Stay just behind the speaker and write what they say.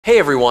Hey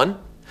everyone!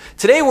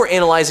 Today we're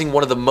analyzing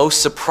one of the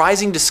most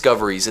surprising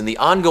discoveries in the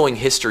ongoing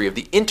history of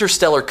the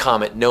interstellar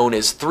comet known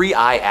as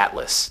 3I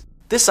Atlas.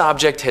 This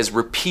object has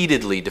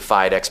repeatedly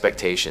defied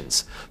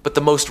expectations, but the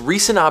most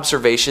recent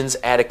observations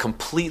add a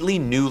completely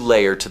new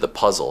layer to the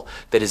puzzle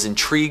that has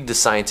intrigued the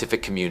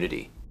scientific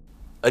community.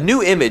 A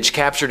new image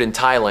captured in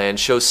Thailand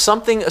shows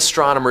something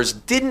astronomers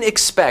didn't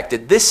expect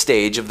at this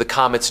stage of the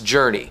comet's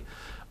journey: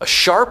 a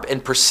sharp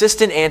and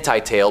persistent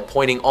antitail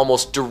pointing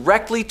almost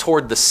directly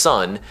toward the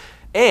sun,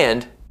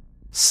 and,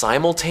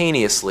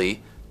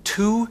 simultaneously,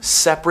 two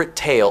separate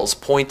tails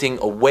pointing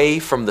away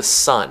from the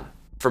sun.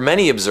 For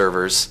many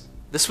observers,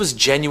 this was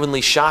genuinely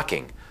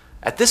shocking.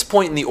 At this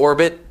point in the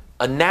orbit,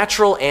 a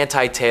natural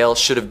antitail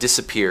should have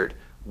disappeared,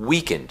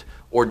 weakened,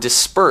 or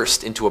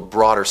dispersed into a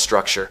broader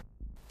structure.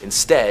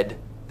 Instead,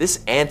 this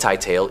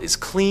antitail is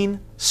clean,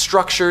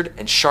 structured,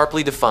 and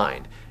sharply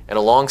defined, and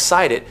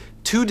alongside it,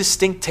 two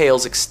distinct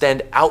tails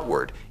extend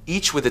outward,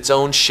 each with its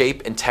own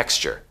shape and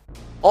texture.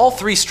 All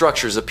three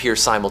structures appear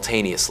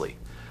simultaneously,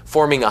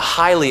 forming a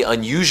highly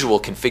unusual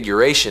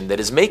configuration that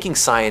is making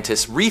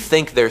scientists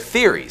rethink their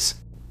theories.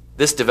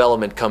 This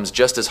development comes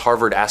just as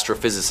Harvard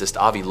astrophysicist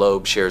Avi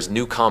Loeb shares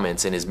new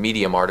comments in his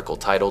Medium article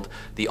titled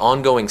 "The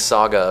Ongoing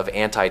Saga of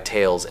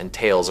Anti-Tails and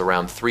Tails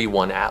Around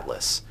 3I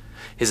Atlas."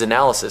 His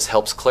analysis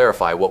helps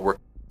clarify what we're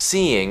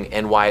seeing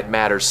and why it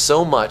matters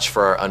so much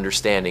for our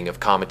understanding of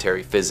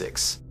cometary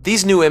physics.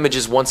 These new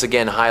images once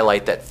again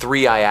highlight that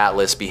 3I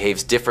Atlas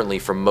behaves differently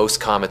from most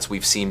comets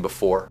we've seen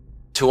before.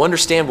 To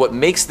understand what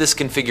makes this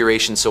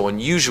configuration so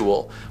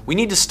unusual, we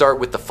need to start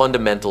with the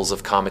fundamentals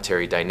of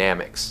cometary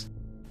dynamics.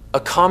 A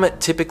comet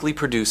typically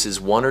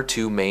produces one or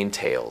two main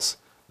tails.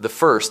 The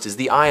first is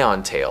the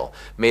ion tail,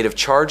 made of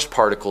charged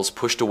particles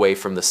pushed away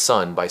from the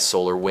sun by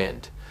solar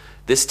wind.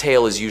 This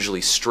tail is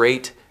usually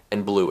straight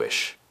and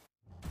bluish.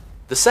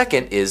 The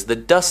second is the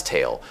dust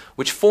tail,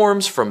 which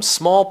forms from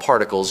small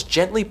particles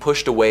gently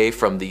pushed away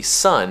from the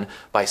sun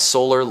by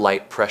solar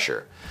light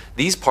pressure.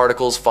 These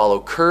particles follow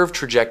curved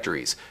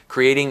trajectories,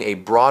 creating a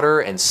broader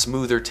and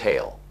smoother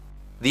tail.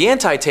 The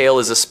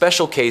antitail is a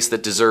special case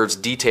that deserves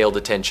detailed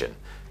attention.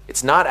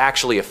 It's not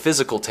actually a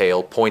physical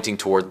tail pointing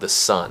toward the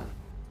sun.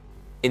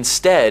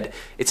 Instead,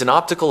 it's an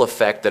optical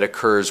effect that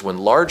occurs when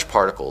large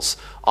particles,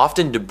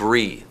 often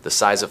debris the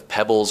size of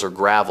pebbles or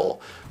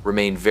gravel,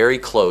 remain very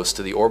close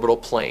to the orbital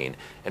plane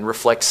and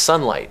reflect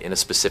sunlight in a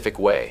specific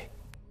way.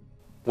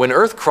 When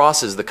Earth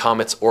crosses the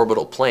comet's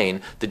orbital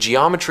plane, the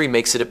geometry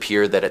makes it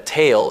appear that a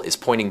tail is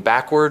pointing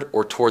backward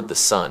or toward the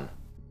sun.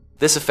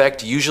 This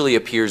effect usually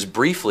appears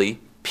briefly,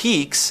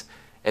 peaks,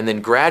 and then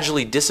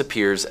gradually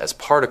disappears as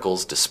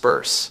particles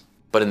disperse.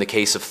 But in the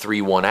case of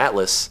 3I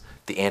Atlas,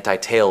 the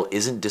antitail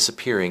isn't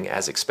disappearing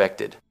as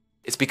expected.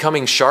 It's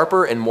becoming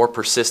sharper and more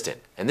persistent,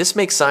 and this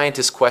makes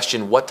scientists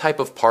question what type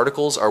of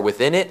particles are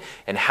within it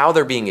and how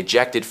they're being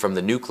ejected from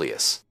the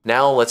nucleus.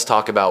 Now let's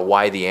talk about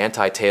why the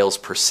antitail's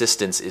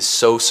persistence is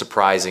so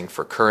surprising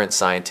for current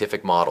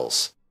scientific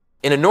models.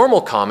 In a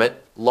normal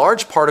comet,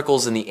 large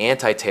particles in the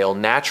antitail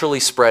naturally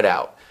spread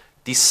out,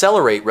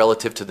 decelerate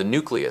relative to the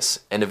nucleus,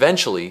 and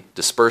eventually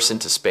disperse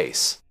into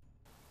space.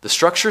 The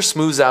structure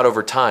smooths out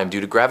over time due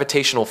to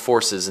gravitational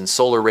forces and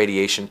solar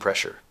radiation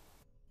pressure.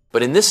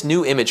 But in this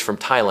new image from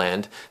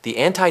Thailand, the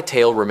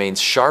antitail remains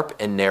sharp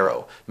and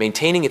narrow,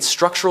 maintaining its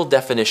structural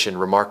definition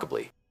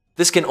remarkably.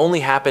 This can only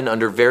happen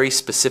under very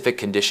specific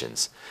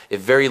conditions, if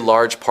very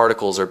large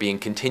particles are being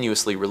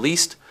continuously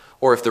released,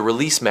 or if the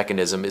release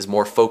mechanism is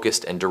more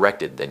focused and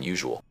directed than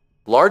usual.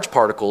 Large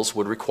particles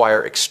would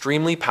require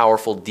extremely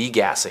powerful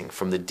degassing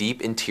from the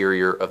deep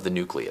interior of the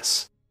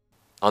nucleus.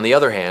 On the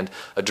other hand,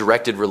 a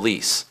directed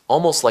release,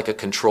 almost like a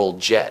controlled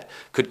jet,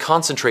 could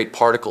concentrate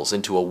particles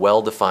into a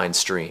well-defined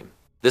stream.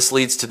 This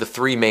leads to the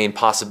three main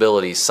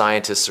possibilities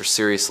scientists are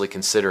seriously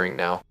considering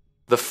now.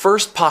 The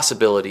first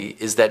possibility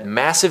is that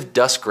massive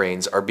dust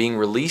grains are being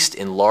released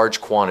in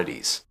large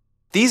quantities.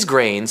 These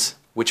grains,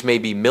 which may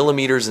be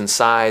millimeters in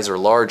size or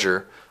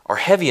larger, are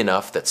heavy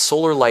enough that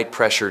solar light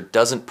pressure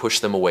doesn't push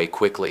them away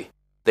quickly.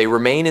 They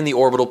remain in the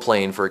orbital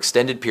plane for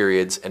extended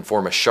periods and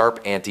form a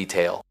sharp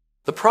antitail.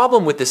 The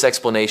problem with this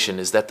explanation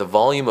is that the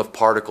volume of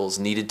particles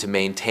needed to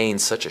maintain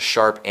such a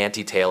sharp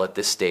antitail at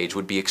this stage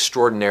would be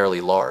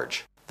extraordinarily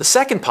large. The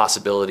second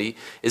possibility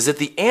is that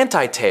the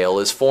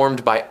antitail is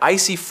formed by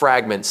icy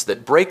fragments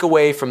that break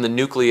away from the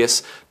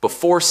nucleus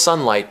before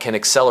sunlight can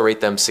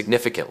accelerate them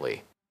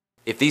significantly.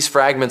 If these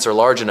fragments are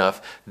large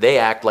enough, they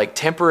act like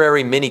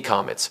temporary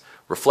mini-comets,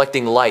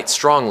 reflecting light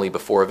strongly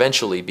before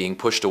eventually being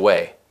pushed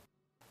away.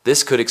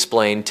 This could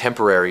explain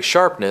temporary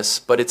sharpness,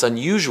 but it's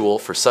unusual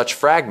for such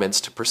fragments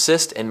to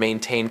persist and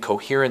maintain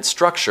coherent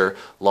structure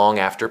long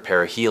after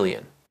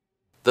perihelion.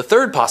 The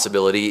third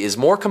possibility is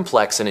more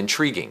complex and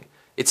intriguing.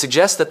 It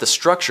suggests that the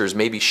structures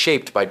may be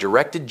shaped by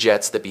directed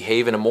jets that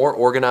behave in a more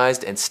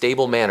organized and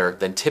stable manner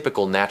than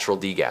typical natural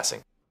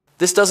degassing.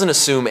 This doesn't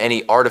assume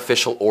any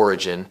artificial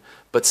origin,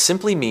 but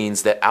simply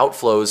means that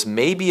outflows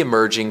may be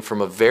emerging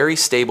from a very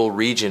stable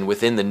region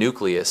within the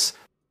nucleus.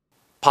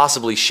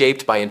 possibly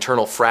shaped by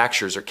internal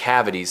fractures or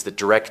cavities that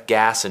direct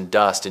gas and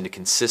dust into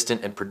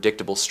consistent and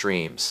predictable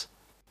streams.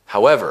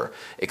 However,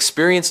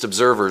 experienced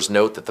observers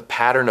note that the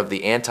pattern of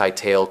the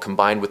anti-tail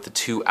combined with the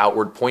two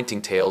outward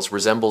pointing tails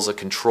resembles a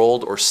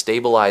controlled or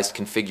stabilized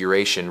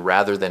configuration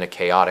rather than a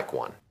chaotic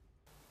one.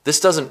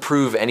 This doesn't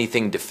prove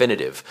anything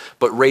definitive,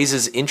 but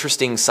raises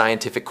interesting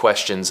scientific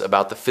questions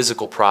about the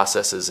physical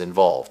processes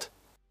involved.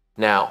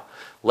 Now,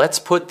 let's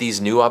put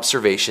these new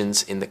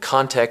observations in the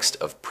context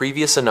of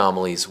previous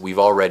anomalies we've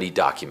already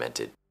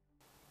documented.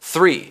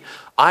 3.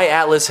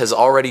 I-Atlas has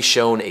already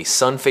shown a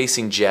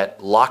sun-facing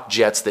jet, locked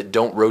jets that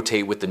don't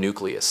rotate with the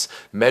nucleus,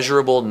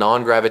 measurable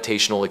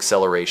non-gravitational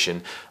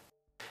acceleration,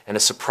 and a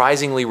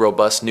surprisingly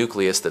robust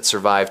nucleus that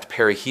survived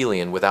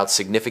perihelion without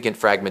significant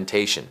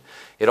fragmentation.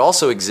 It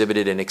also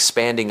exhibited an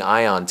expanding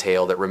ion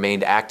tail that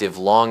remained active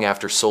long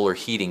after solar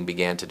heating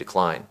began to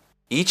decline.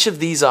 Each of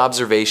these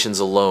observations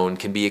alone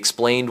can be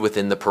explained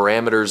within the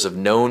parameters of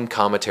known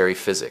cometary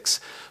physics,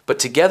 but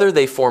together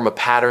they form a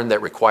pattern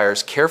that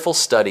requires careful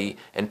study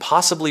and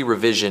possibly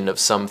revision of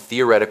some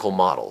theoretical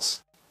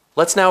models.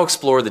 Let's now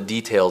explore the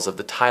details of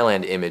the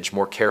Thailand image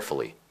more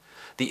carefully.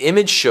 The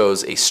image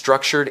shows a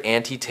structured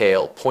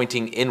anti-tail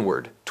pointing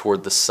inward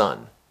toward the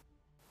sun.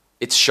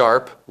 It's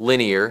sharp,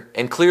 linear,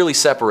 and clearly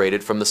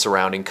separated from the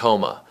surrounding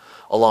coma.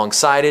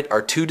 Alongside it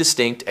are two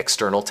distinct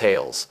external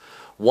tails.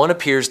 One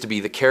appears to be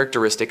the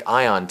characteristic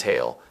ion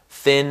tail,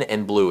 thin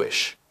and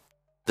bluish.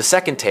 The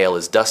second tail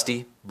is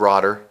dusty,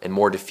 broader, and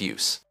more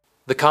diffuse.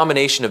 The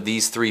combination of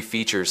these three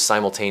features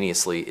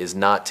simultaneously is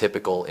not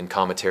typical in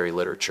cometary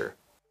literature.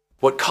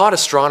 What caught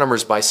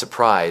astronomers by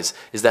surprise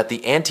is that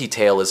the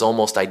anti-tail is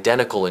almost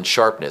identical in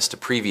sharpness to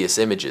previous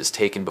images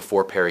taken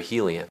before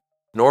perihelion.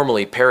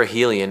 Normally,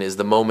 perihelion is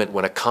the moment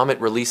when a comet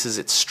releases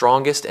its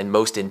strongest and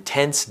most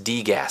intense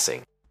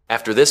degassing.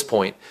 After this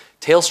point,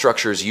 tail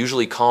structures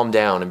usually calm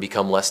down and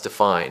become less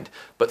defined,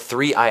 but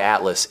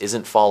 3I-Atlas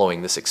isn't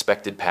following this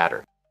expected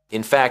pattern.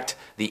 In fact,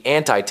 the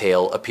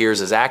anti-tail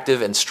appears as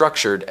active and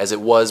structured as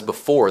it was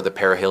before the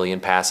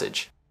perihelion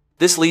passage.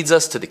 This leads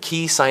us to the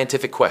key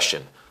scientific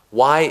question: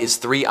 why is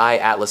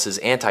 3I-Atlas's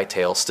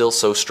anti-tail still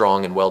so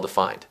strong and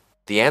well-defined?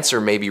 The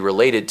answer may be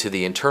related to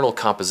the internal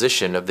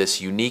composition of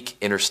this unique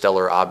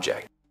interstellar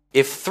object.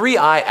 If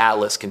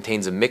 3I-Atlas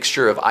contains a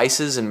mixture of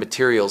ices and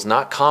materials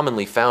not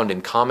commonly found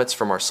in comets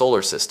from our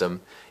solar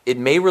system, it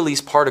may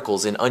release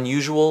particles in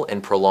unusual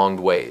and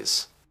prolonged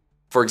ways.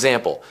 For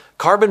example,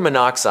 carbon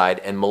monoxide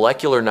and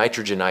molecular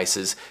nitrogen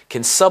ices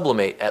can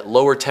sublimate at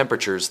lower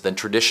temperatures than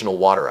traditional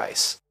water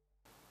ice.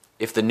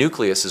 If the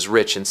nucleus is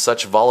rich in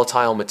such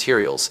volatile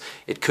materials,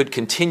 it could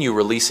continue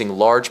releasing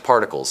large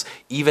particles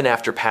even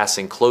after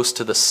passing close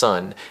to the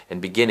sun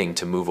and beginning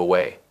to move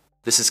away.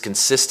 This is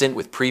consistent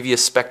with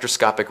previous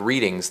spectroscopic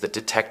readings that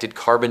detected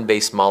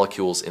carbon-based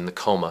molecules in the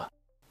coma.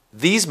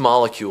 These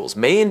molecules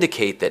may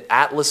indicate that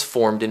Atlas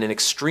formed in an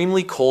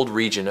extremely cold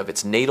region of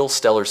its natal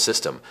stellar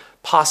system,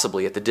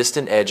 possibly at the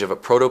distant edge of a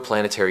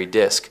protoplanetary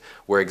disk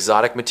where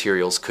exotic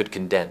materials could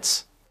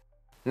condense.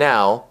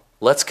 Now,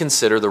 let's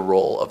consider the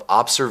role of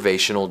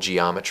observational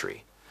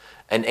geometry.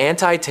 An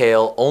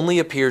anti-tail only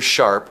appears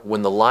sharp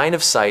when the line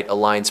of sight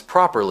aligns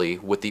properly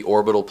with the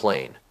orbital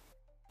plane.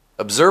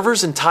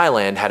 Observers in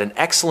Thailand had an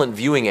excellent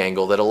viewing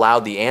angle that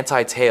allowed the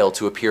anti-tail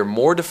to appear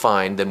more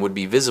defined than would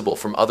be visible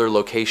from other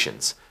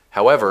locations.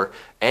 However,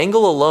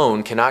 angle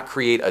alone cannot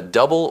create a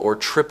double or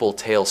triple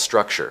tail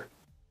structure.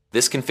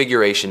 This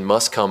configuration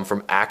must come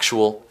from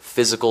actual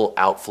physical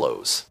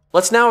outflows.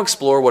 Let's now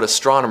explore what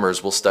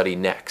astronomers will study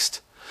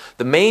next.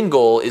 The main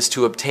goal is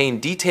to obtain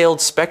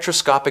detailed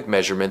spectroscopic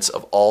measurements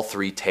of all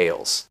three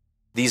tails.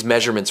 These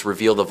measurements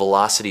reveal the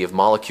velocity of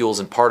molecules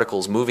and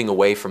particles moving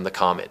away from the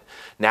comet.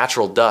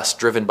 Natural dust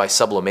driven by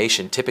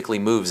sublimation typically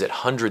moves at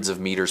hundreds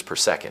of meters per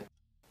second.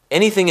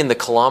 Anything in the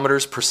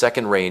kilometers per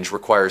second range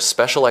requires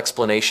special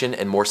explanation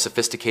and more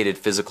sophisticated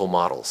physical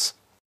models.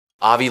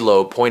 Avi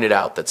Loeb pointed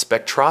out that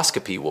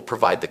spectroscopy will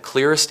provide the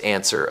clearest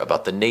answer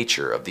about the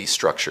nature of these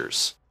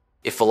structures.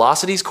 If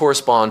velocities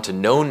correspond to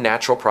known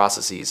natural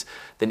processes,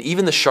 then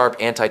even the sharp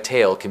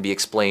anti-tail can be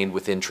explained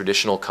within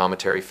traditional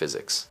cometary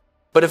physics.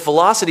 But if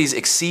velocities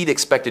exceed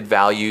expected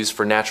values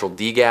for natural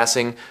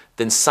degassing,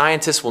 then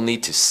scientists will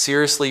need to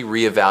seriously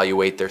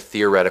reevaluate their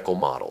theoretical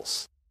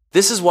models.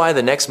 This is why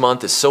the next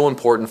month is so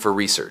important for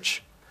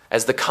research.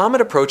 As the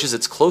comet approaches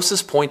its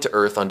closest point to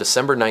Earth on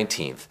December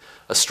 19th,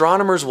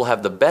 astronomers will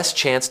have the best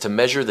chance to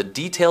measure the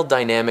detailed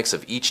dynamics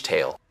of each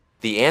tail.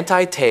 The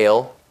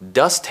anti-tail,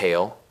 dust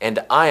tail, and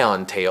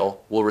ion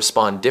tail will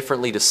respond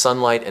differently to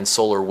sunlight and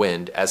solar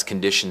wind as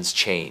conditions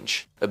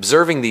change.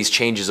 Observing these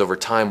changes over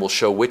time will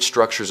show which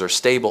structures are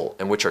stable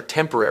and which are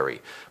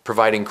temporary,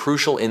 providing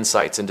crucial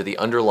insights into the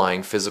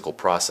underlying physical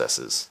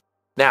processes.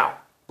 Now,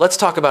 let's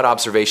talk about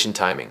observation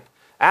timing.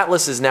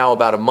 Atlas is now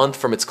about a month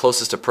from its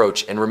closest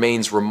approach and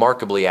remains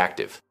remarkably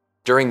active.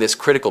 During this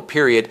critical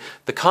period,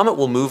 the comet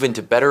will move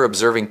into better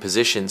observing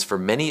positions for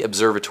many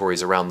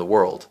observatories around the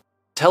world.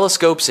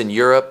 Telescopes in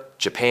Europe,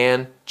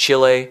 Japan,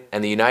 Chile,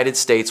 and the United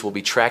States will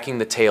be tracking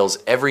the tails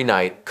every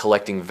night,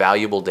 collecting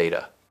valuable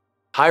data.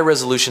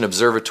 High-resolution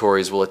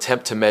observatories will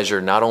attempt to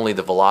measure not only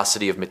the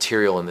velocity of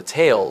material in the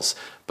tails,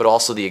 but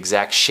also the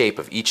exact shape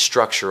of each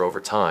structure over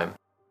time.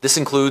 This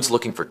includes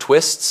looking for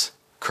twists,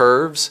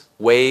 curves,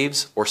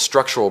 waves, or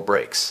structural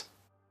breaks.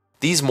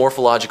 These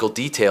morphological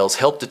details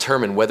help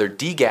determine whether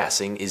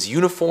degassing is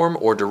uniform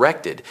or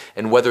directed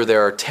and whether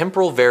there are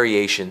temporal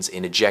variations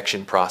in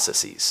ejection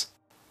processes.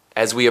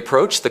 As we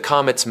approach the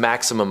comet's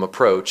maximum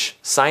approach,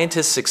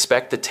 scientists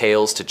expect the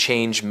tails to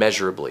change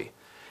measurably.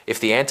 If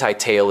the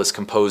anti-tail is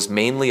composed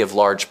mainly of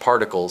large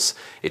particles,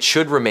 it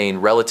should remain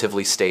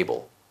relatively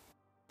stable.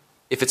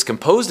 If it's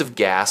composed of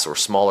gas or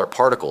smaller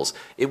particles,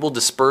 it will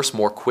disperse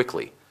more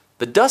quickly.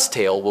 The dust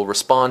tail will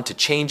respond to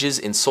changes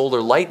in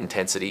solar light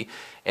intensity,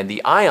 and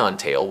the ion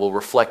tail will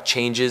reflect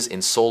changes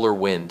in solar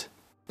wind.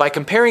 By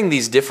comparing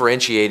these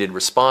differentiated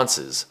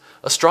responses,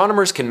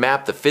 astronomers can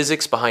map the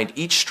physics behind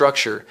each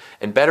structure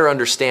and better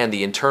understand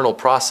the internal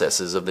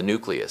processes of the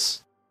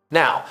nucleus.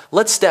 Now,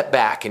 let's step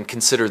back and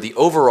consider the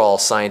overall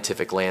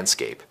scientific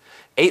landscape.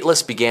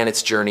 Atlas began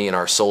its journey in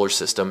our solar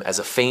system as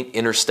a faint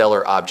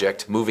interstellar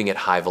object moving at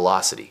high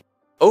velocity.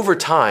 Over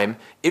time,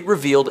 it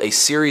revealed a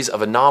series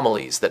of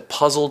anomalies that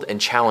puzzled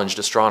and challenged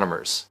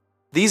astronomers.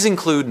 These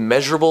include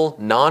measurable,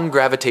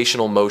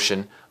 non-gravitational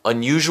motion,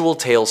 unusual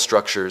tail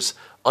structures,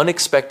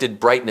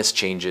 unexpected brightness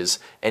changes,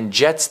 and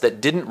jets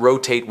that didn't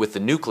rotate with the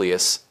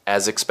nucleus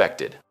as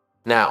expected.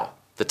 Now,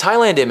 the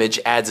Thailand image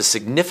adds a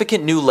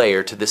significant new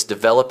layer to this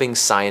developing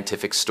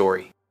scientific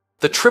story.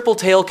 The triple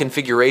tail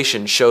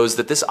configuration shows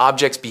that this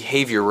object's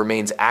behavior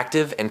remains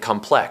active and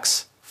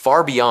complex,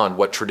 far beyond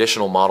what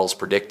traditional models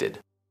predicted.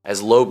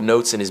 As Loeb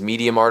notes in his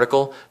Medium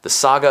article, the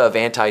saga of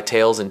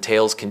anti-tails and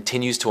tails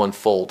continues to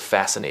unfold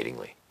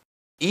fascinatingly.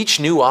 Each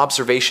new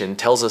observation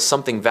tells us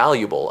something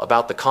valuable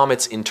about the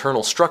comet's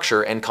internal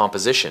structure and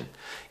composition.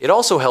 It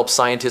also helps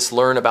scientists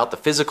learn about the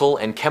physical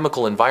and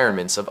chemical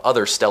environments of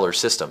other stellar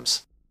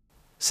systems.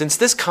 Since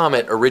this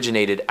comet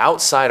originated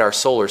outside our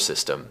solar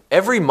system,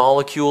 every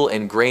molecule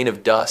and grain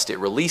of dust it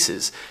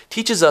releases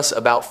teaches us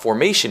about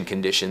formation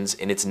conditions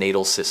in its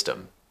natal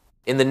system.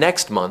 In the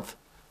next month,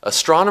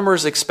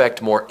 astronomers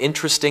expect more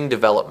interesting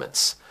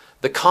developments.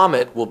 The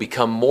comet will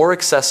become more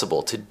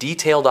accessible to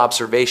detailed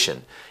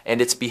observation,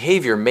 and its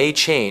behavior may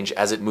change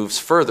as it moves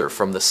further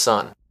from the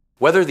Sun.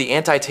 Whether the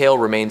anti-tail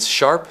remains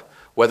sharp,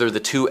 whether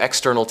the two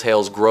external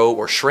tails grow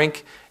or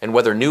shrink, and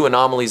whether new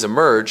anomalies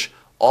emerge,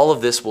 all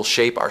of this will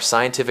shape our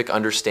scientific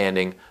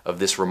understanding of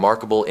this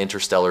remarkable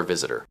interstellar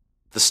visitor.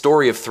 The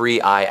story of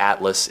 3I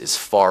Atlas is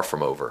far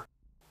from over.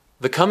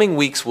 The coming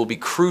weeks will be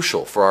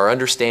crucial for our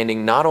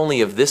understanding not only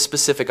of this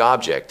specific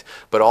object,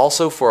 but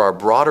also for our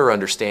broader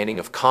understanding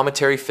of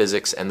cometary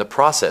physics and the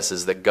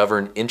processes that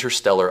govern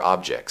interstellar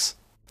objects.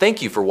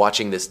 Thank you for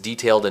watching this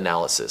detailed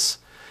analysis.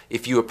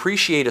 If you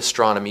appreciate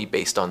astronomy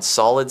based on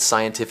solid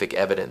scientific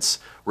evidence,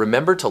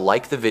 remember to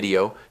like the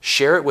video,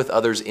 share it with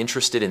others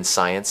interested in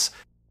science,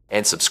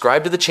 and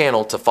subscribe to the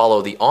channel to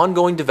follow the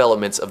ongoing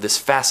developments of this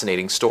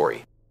fascinating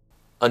story.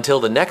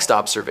 Until the next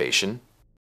observation,